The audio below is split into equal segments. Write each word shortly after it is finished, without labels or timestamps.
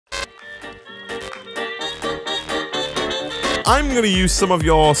I'm going to use some of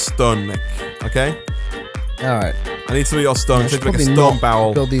your stone, Nick. Okay? Alright. I need some of your stone. I Take should like a probably stone not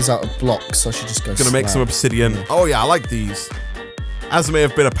barrel. build these out of blocks, so I should just go Gonna make some obsidian. Oh yeah, I like these. As may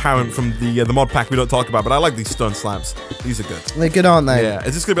have been apparent from the mod pack we don't talk about, but I like these stone slabs. These are good. They're good, aren't they? Yeah.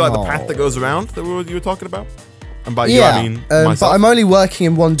 Is this gonna be like the path that goes around that you were talking about? And by you, I mean but myself. I'm only working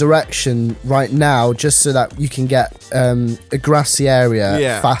in one direction right now, just so that you can get a grassy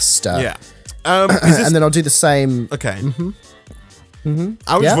area faster. Yeah. And then I'll do the same. Okay.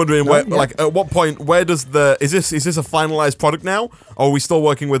 I was just wondering where, like, at what point, where does the is this a finalized product now, or are we still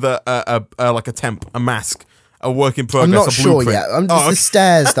working with like a temp, a mask, a work in progress? I'm not a sure blueprint? yet. It's the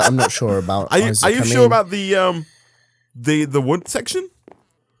stairs that I'm not sure about. Are you sure about the wood section,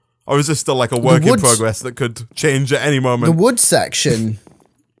 or is this still like a work in progress that could change at any moment? The wood section.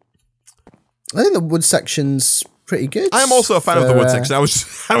 I think the wood section's pretty good. I am also a fan of the wood section. I was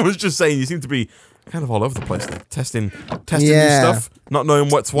just saying you seem to be kind of all over the place there, testing new stuff, not knowing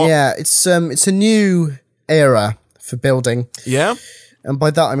what's what. Yeah, it's a new era for building. Yeah, and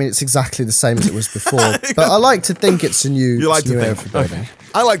by that I mean it's exactly the same as it was before. But I like to think it's a new, era for building. Okay.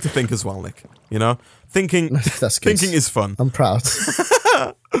 I like to think as well, Nick. You know, thinking. That's good. Thinking is fun. I'm proud.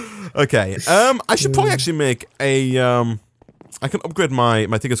 Okay. I should probably actually make a. I can upgrade my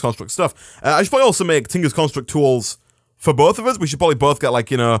Tinker's Construct stuff. I should probably also make Tinker's Construct tools. For both of us, we should probably both get,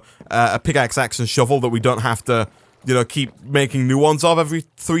 like, you know, a pickaxe, axe, and shovel that we don't have to, you know, keep making new ones of every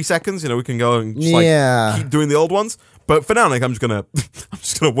 3 seconds. You know, we can go and just, like, keep doing the old ones. But for now, Nick, I'm just gonna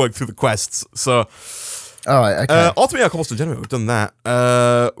work through the quests. So, all right, okay. Automate our cobblestone generator. We've done that.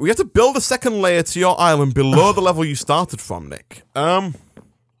 We have to build a second layer to your island below the level you started from, Nick. So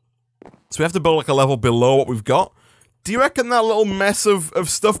we have to build like a level below what we've got. Do you reckon that little mess of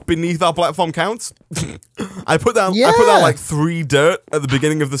stuff beneath our platform counts? I put down like 3 dirt at the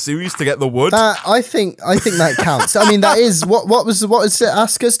beginning of the series to get the wood. I think that counts. I mean, that is what does it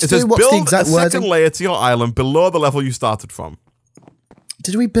ask us to do? What's the exact wording? Build a second layer to your island below the level you started from.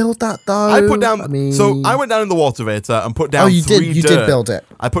 Did we build that though? I put down. So I went down in the watervator and put down. Oh, you 3 did. You dirt. did build it.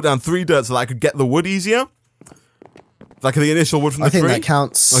 I put down 3 dirt so that I could get the wood easier. Like the initial wood from the tree? I think that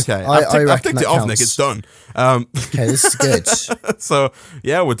counts. Okay, I've ticked it off, Nick. It's done. Okay, this is good. So,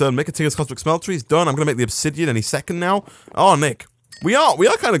 yeah, we're done. Make a Tinker's Construct smeltery is done. I'm going to make the obsidian any second now. Oh, Nick. We are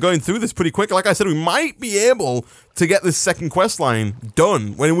kind of going through this pretty quick. Like I said, we might be able to get this second quest line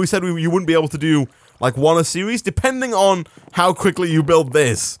done. When we said you wouldn't be able to do, like, one a series, depending on how quickly you build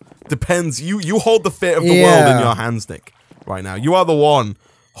this. Depends. You hold the fate of the world in your hands, Nick, right now. You are the one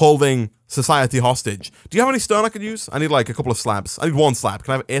holding society hostage. Do you have any stone I could use? I need like a couple of slabs. I need 1 slab.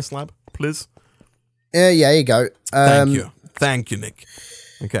 Can I have a slab, please? Yeah, here you go. Thank you, Nick.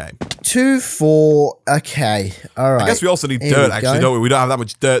 Okay. 2, 4. Okay. All right. I guess we also need dirt, actually, don't we? We don't have that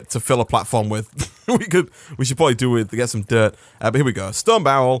much dirt to fill a platform with. We should probably get some dirt. But here we go. Stone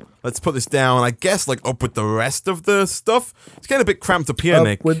barrel. Let's put this down. I guess like up with the rest of the stuff. It's getting a bit cramped up here,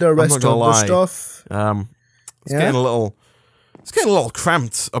 Nick. With the rest of the stuff. It's getting a little. It's getting a little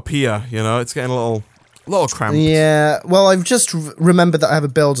cramped up here, you know. It's getting a little cramped. Yeah. Well, I've just remembered that I have a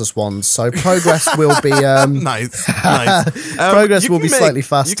builder's wand, so progress will be nice. Progress will be slightly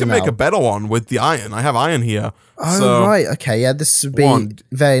faster. You can now. make a better one with the iron. I have iron here. Oh so right. Okay. Yeah. This would be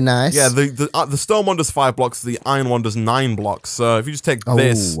very nice. Yeah. The stone one does 5 blocks. The iron one does 9 blocks. So if you just take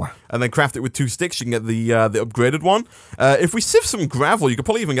this and then craft it with 2 sticks, you can get the upgraded one. If we sieve some gravel, you could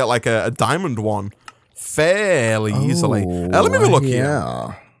probably even get like a diamond one. Fairly easily. Let me have a look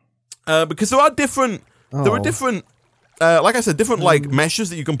here. Because there are different, like I said, different like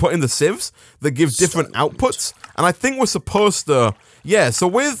meshes that you can put in the sieves that give different outputs. And I think we're supposed to, so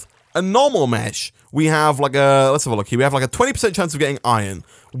with a normal mesh, we have like let's have a look here. We have like a 20% chance of getting iron.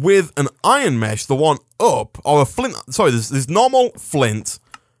 With an iron mesh, the one up, or a flint, sorry, there's normal flint,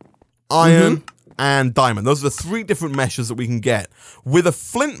 iron, and diamond. Those are the 3 different meshes that we can get. With a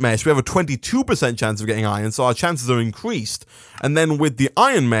flint mesh, we have a 22% chance of getting iron, so our chances are increased. And then with the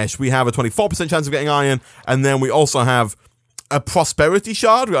iron mesh, we have a 24% chance of getting iron, and then we also have a prosperity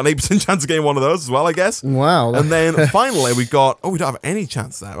shard. We got an 8% chance of getting one of those as well, I guess. Wow. And then finally, we got, we don't have any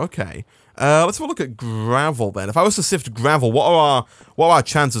chance there. Okay. Let's have a look at gravel then. If I was to sift gravel, what are our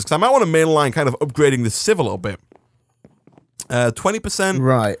chances? Because I might want to mainline kind of upgrading the sieve a little bit. 20%.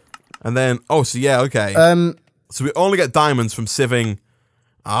 Right. And then, okay. So we only get diamonds from sieving.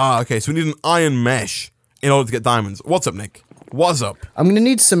 Okay, so we need an iron mesh in order to get diamonds. What's up, Nick? What's up? I'm going to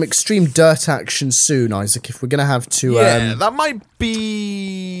need some extreme dirt action soon, Isaac, if we're going to have to... Yeah, that might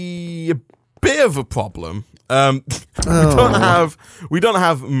be a bit of a problem. We don't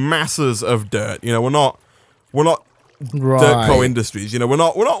have masses of dirt. You know, we're not Dirt Pro Industries. You know, we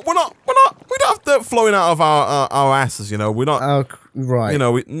don't have got dirt flowing out of our asses. You know, we're not. Oh, right. You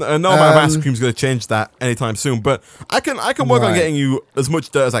know, no amount of ice cream's going to change that anytime soon. But I can work on getting you as much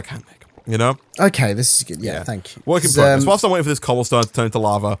dirt as I can, Nick. You know. Okay, this is good. Yeah, thank you. Work in progress. Whilst I'm waiting for this cobblestone to turn into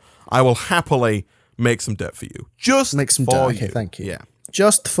lava, I will happily make some dirt for you. Just make some dirt. Okay, thank you. Yeah.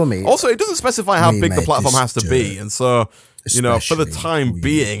 Just for me. Also, it doesn't specify how big the platform has to be, and so. You know, for the time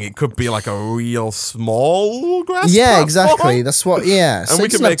being, it could be like a real small grass platform. Exactly. That's what. Yeah, and so we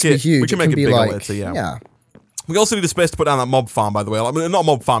can make it huge. We can make it bigger like, later. Yeah. We also need a space to put down that mob farm, by the way. I mean, not a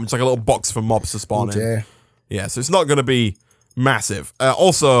mob farm. It's like a little box for mobs to spawn in. Yeah. So it's not going to be massive.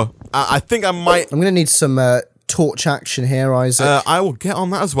 Also, I think I might. I'm going to need some torch action here, Isaac. I will get on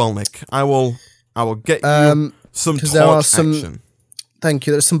that as well, Nick. I will get you some torch action. Thank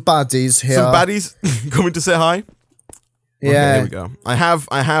you. There's some baddies here. Some baddies coming to say hi. Yeah. Okay, here we go. I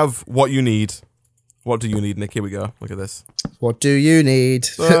have what you need. What do you need, Nick? Here we go. Look at this. What do you need?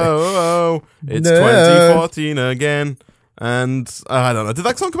 It's 2014 again. And I don't know. Did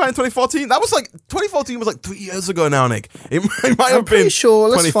that song come out in 2014? That was like 2014 was like 3 years ago now, Nick. It might have been. Sure.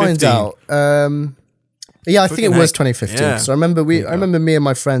 Let's find out. Yeah, I think it was 2015. Yeah. So I remember me and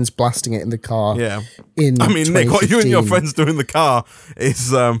my friends blasting it in the car. Yeah. I mean, Nick, what you and your friends do in the car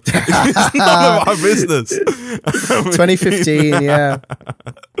is none of our business. 2015, yeah.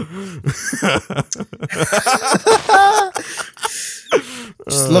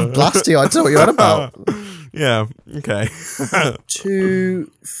 Just love blasting. I don't know what you're on about. Yeah. Okay.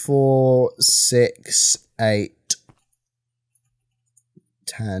 2, 4, 6, 8,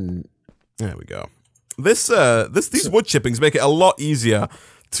 10. There we go. These wood chippings make it a lot easier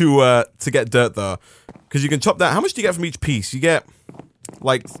to get dirt though, because you can chop down. How much do you get from each piece? You get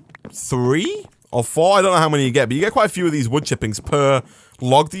like 3 or 4. I don't know how many you get, but you get quite a few of these wood chippings per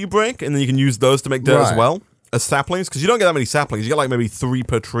log that you break, and then you can use those to make dirt as well as saplings. Because you don't get that many saplings. You get like maybe 3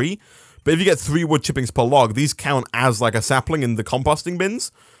 per tree. But if you get 3 wood chippings per log, these count as like a sapling in the composting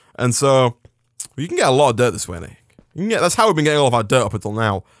bins, and so you can get a lot of dirt this way, Nick. That's how we've been getting all of our dirt up until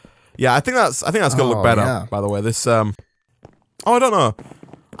now. Yeah, I think that's gonna look better. Yeah. By the way, this I don't know.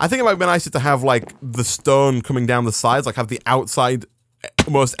 I think it might be nicer to have like the stone coming down the sides, like have the outside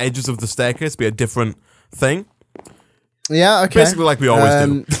most edges of the staircase be a different thing. Yeah, okay. Basically, like we always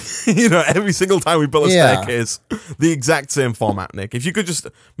do. You know, every single time we build a staircase, the exact same format, Nick. If you could just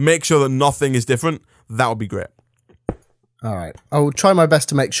make sure that nothing is different, that would be great. All right, I will try my best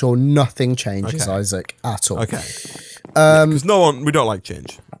to make sure nothing changes, Isaac, at all. Okay. Because we don't like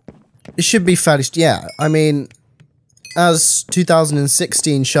change. It should be fairly. Yeah, I mean, as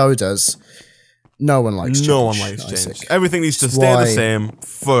 2016 showed us, no one likes change. No one likes change. Everything needs to stay the same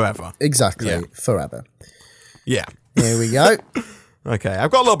forever. Exactly, forever. Yeah. Here we go. Okay,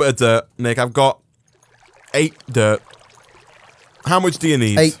 I've got a little bit of dirt, Nick. I've got 8 dirt. How much do you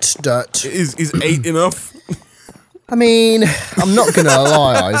need? 8 dirt. Is 8 enough? I mean, I'm not gonna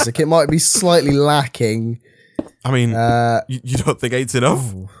lie, Isaac. It might be slightly lacking. I mean, you don't think 8's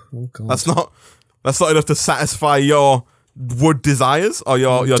enough? Oh God. That's not enough to satisfy your wood desires or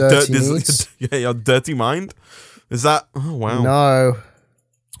your your dirty mind. Is that? Oh wow. No.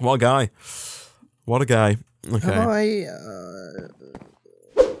 What a guy. What a guy. Okay.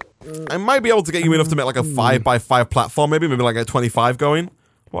 I might be able to get you enough to make like a 5x5 platform, maybe like a 25 going.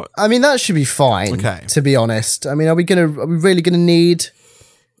 What? I mean, that should be fine. Okay. To be honest, I mean, are we really gonna need?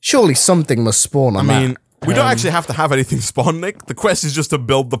 Surely something must spawn on that. I mean, we don't actually have to have anything spawn, Nick. The quest is just to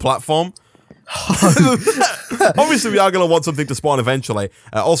build the platform. Obviously, we are going to want something to spawn eventually.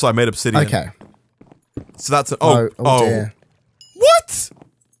 Also, I made obsidian. Okay. So that's... Oh dear. What?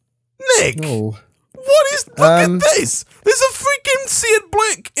 Nick! Oh. What is... Look at this! There's a freaking seared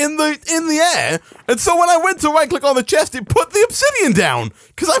brick in the air, and so when I went to right-click on the chest, it put the obsidian down!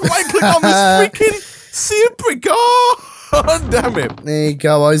 Because I right-clicked on this freaking seared brick. Oh, damn it. There you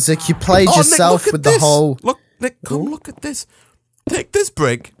go, Isaac. You played yourself Nick, with the whole... Look, Nick, come look at this. Take this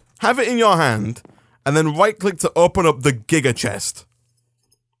brick, have it in your hand, and then right-click to open up the Giga chest.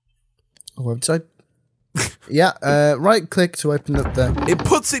 Website? Yeah, right-click to open up the... It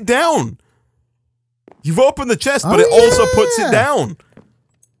puts it down. You've opened the chest, but it also puts it down.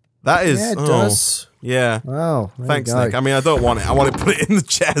 That is... Yeah, it does. Yeah. Wow. Thanks, Nick. I mean, I don't want it. I want to put it in the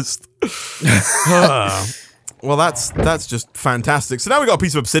chest. Well, that's just fantastic. So now we got a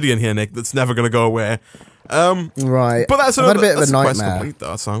piece of obsidian here, Nick, that's never going to go away. Right. But that's a bit of a nightmare. Quest complete,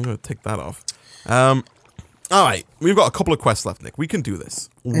 though, so I'm going to take that off. All right. We've got a couple of quests left, Nick. We can do this.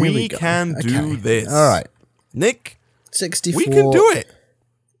 We can do this. All right. Nick, 64. we can do it.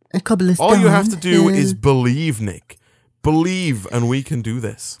 A couple of All you have to do is believe, Nick. Believe, and we can do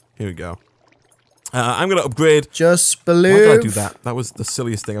this. Here we go. I'm gonna upgrade. Just believe. Why did I do that? That was the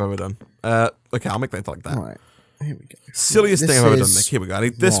silliest thing I've ever done. Okay, I'll make that like that. All right, here we go. Silliest thing I've ever done, Nick. Here we go. I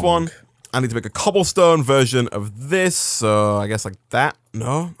need this one. I need to make a cobblestone version of this, so I guess like that.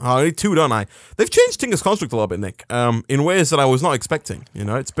 No? Oh, I need two, don't I? They've changed Tinker's Construct a little bit, Nick, in ways that I was not expecting. You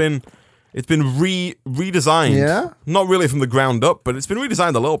know, it's been redesigned. Yeah? Not really from the ground up, but it's been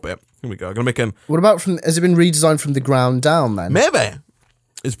redesigned a little bit. Here we go. I'm gonna make an... What about has it been redesigned from the ground down, then? Maybe.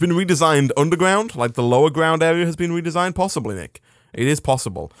 It's been redesigned underground, like the lower ground area has been redesigned, possibly, Nick. It is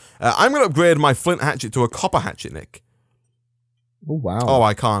possible. I'm gonna upgrade my flint hatchet to a copper hatchet, Nick. Oh, wow. Oh,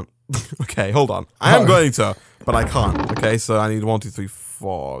 I can't. Okay, hold on. I am going to, but I can't. Okay, so I need 1, 2, 3,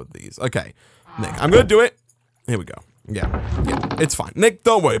 4 of these. Okay, Nick, I'm going to do it. Here we go. Yeah, it's fine. Nick,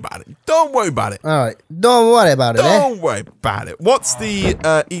 don't worry about it. Don't worry about it. All right, don't worry about it. Don't worry about it. What's the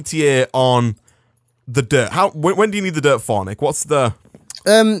ETA on the dirt? When do you need the dirt for, Nick? What's the...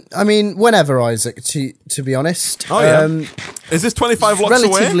 I mean, whenever, Isaac, to be honest. Oh, yeah. Is this 25 blocks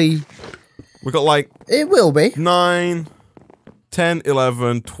relatively, away? We've got like... It will be. 9... 10,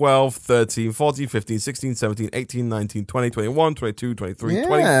 11, 12, 13, 14, 15, 16, 17, 18, 19, 20, 21, 22, 23,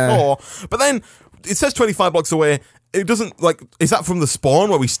 24. But then it says 25 blocks away. It doesn't, like, is that from the spawn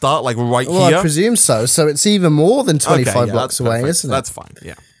where we start, like, right here? Well, I presume so. So it's even more than 25 blocks away, perfect. isn't it? That's fine.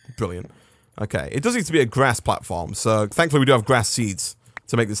 Yeah. Brilliant. Okay. It does need to be a grass platform. So thankfully we do have grass seeds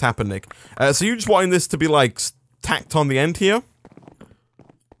to make this happen, Nick. So you just wanting this to be, like, tacked on the end here?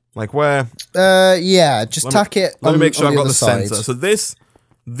 Like where? Yeah, just tack it. Let me make sure I've got the side. center. So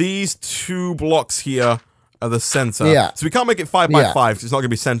these 2 blocks here are the center. Yeah. So we can't make it 5 by 5 because it's not going to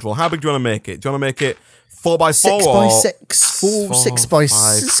be central. How big do you want to make it? Do you want to make it 4 by 4 6 or by 6? 6 by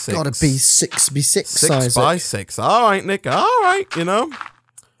 6. It's got to be 6 by 6. 6 by 6. All right, Nick. All right, you know.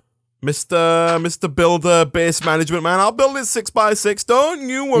 Mr. Builder Base Management Man, I'll build it 6 by 6. Don't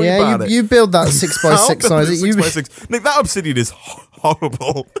you worry about it. You build that 6 by 6 size. 6 by 6. Nick, that obsidian is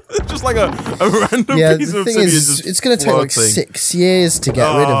horrible. Just like a random piece of obsidian. It's going to take like 6 years to get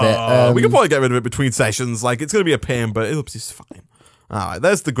rid of it. We can probably get rid of it between sessions. Like, it's going to be a pain, but it'll be just fine. All right,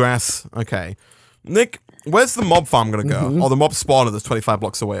 there's the grass. Okay. Nick, where's the mob farm going to go? Or the mob spawner that's 25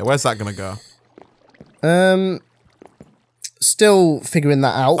 blocks away. Where's that going to go? Still figuring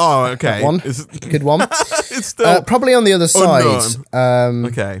that out. Oh, okay. One. Good one. It's still probably on the other side.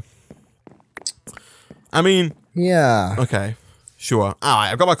 Okay. I mean... Yeah. Okay. Sure. All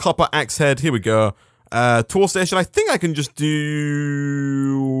right, I've got my copper axe head. Here we go. Tool station. I think I can just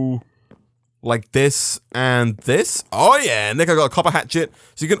do... like this and this. Oh, yeah. Nick, I got a copper hatchet.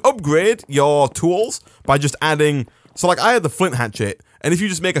 So you can upgrade your tools by just adding... So, like, I had the flint hatchet. And if you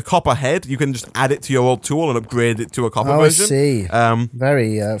just make a copper head, you can just add it to your old tool and upgrade it to a copper version. I see.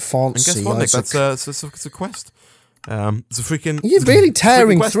 Very fancy. And guess what, Nick? That's a quest. It's a freaking... You're really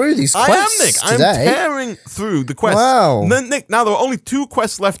tearing through these quests I am, Nick. today. I'm tearing through the quests. Wow. And then, Nick, now there are only 2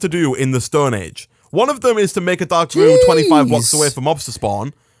 quests left to do in the Stone Age. One of them is to make a dark room 25 blocks away for mobs to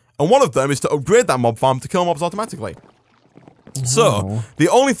spawn. And one of them is to upgrade that mob farm to kill mobs automatically. So, the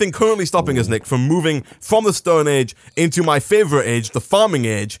only thing currently stopping us, Nick, from moving from the Stone Age into my favorite age, the farming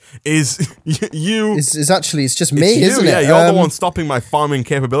age, is you. It's just me, isn't it? Yeah, you're the one stopping my farming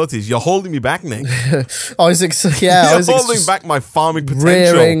capabilities. You're holding me back, Nick. Isaac's holding back my farming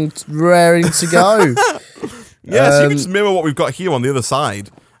potential. Raring to go. Yeah, so you can just mirror what we've got here on the other side,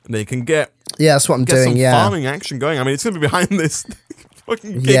 and you can get that's what I'm doing. Some farming action going. I mean, it's going to be behind this.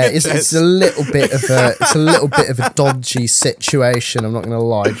 Yeah, it's a little bit of a dodgy situation. I'm not going to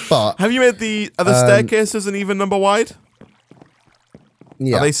lie, but have you made the staircases an even number wide?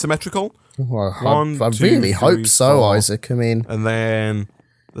 Yeah, are they symmetrical? Well, I really hope so, 4. Isaac. I mean, and then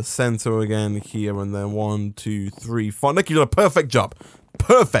the center again here, and then 1, 2, 3, 4. Nick, you did a perfect job.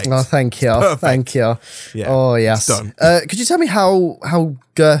 Perfect. Oh, thank you. Perfect. Thank you. Yeah, oh, yes. Done. Could you tell me how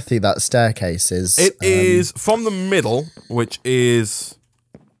girthy that staircase is? It is from the middle, which is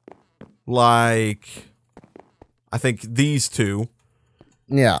like, I think these 2.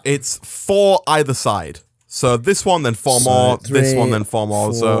 Yeah. It's 4 either side. So this one, then 4 more. 3, this one, then 4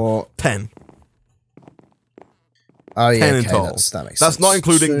 more. 4. So 10. Oh, yeah. 10 in okay, total. that makes That's sense. not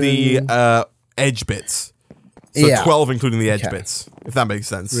including the edge bits. So 12 including the edge bits, if that makes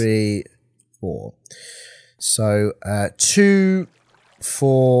sense. 3, 4. So 2,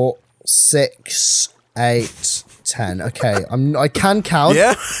 4, 6, 8, 10. Okay, I can count.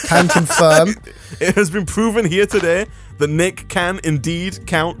 Yeah. Can confirm. It has been proven here today that Nick can indeed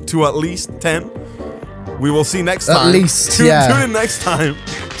count to at least 10. We will see next time. At least, Tune in next time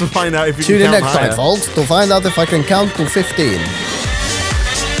to find out if you can count higher. Tune in next time, folks, to find out if I can count to 15.